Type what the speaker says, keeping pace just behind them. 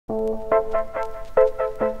Hi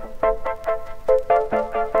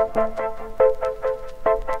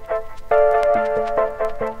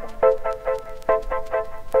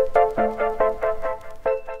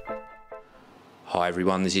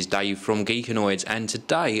everyone, this is Dave from Geekanoids, and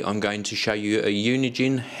today I'm going to show you a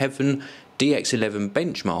Unigine Heaven DX11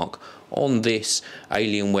 benchmark on this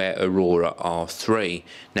Alienware Aurora R3.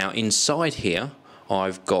 Now inside here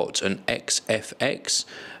I've got an XFX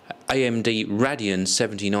AMD Radeon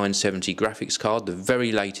 7970 graphics card, the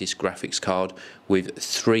very latest graphics card with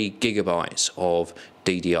 3 GB of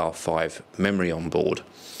DDR5 memory on board.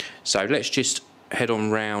 So let's just head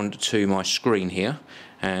on round to my screen here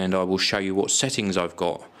and I will show you what settings I've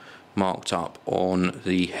got marked up on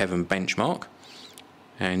the Heaven benchmark.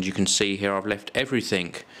 And you can see here I've left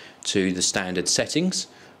everything to the standard settings.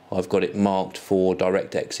 I've got it marked for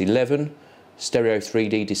DirectX 11, Stereo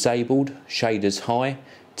 3D disabled, shaders high,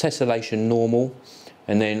 tessellation normal,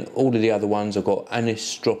 and then all of the other ones I've got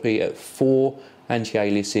anisotropy at 4,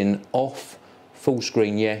 anti-aliasing off, full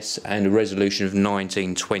screen yes, and a resolution of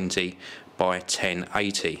 1920 by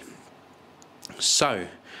 1080. So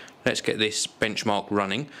let's get this benchmark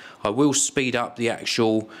running. I will speed up the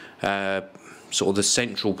actual sort of the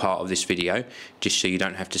central part of this video just so you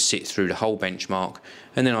don't have to sit through the whole benchmark,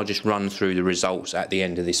 and then I'll just run through the results at the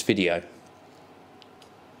end of this video.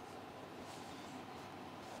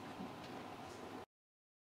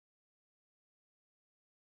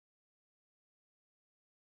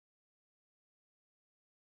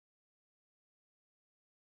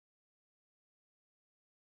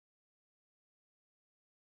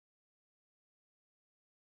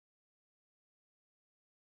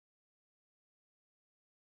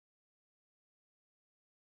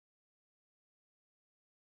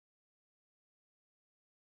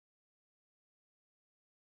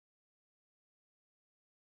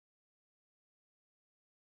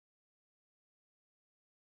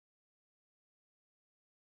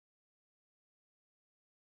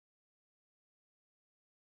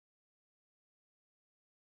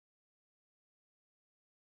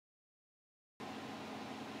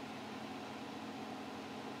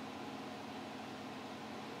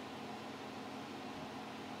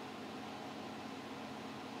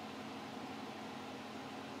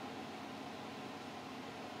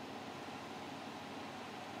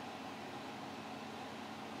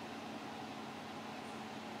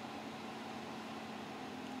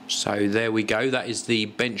 So there we go, that is the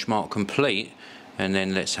benchmark complete, and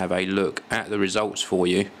then let's have a look at the results for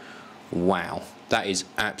you. Wow, that is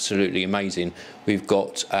absolutely amazing. We've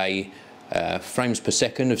got a frames per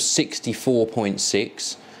second of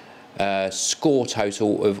 64.6, score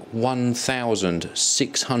total of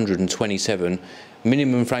 1,627,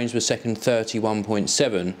 minimum frames per second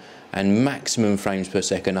 31.7, and maximum frames per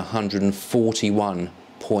second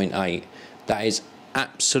 141.8. That is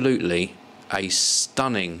absolutely a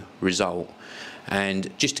stunning result.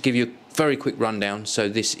 And just to give you a very quick rundown, so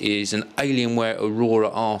this is an Alienware Aurora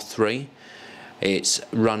R3. It's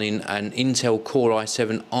running an Intel Core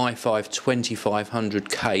i7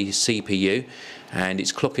 i5-2500K CPU, and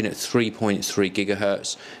it's clocking at 3.3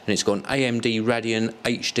 GHz, and it's got an AMD Radeon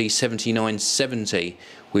HD 7970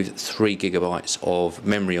 with 3 GB of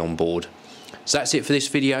memory on board. So that's it for this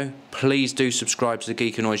video. Please do subscribe to the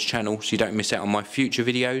Geekanoids channel so you don't miss out on my future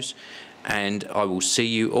videos, and I will see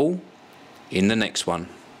you all in the next one.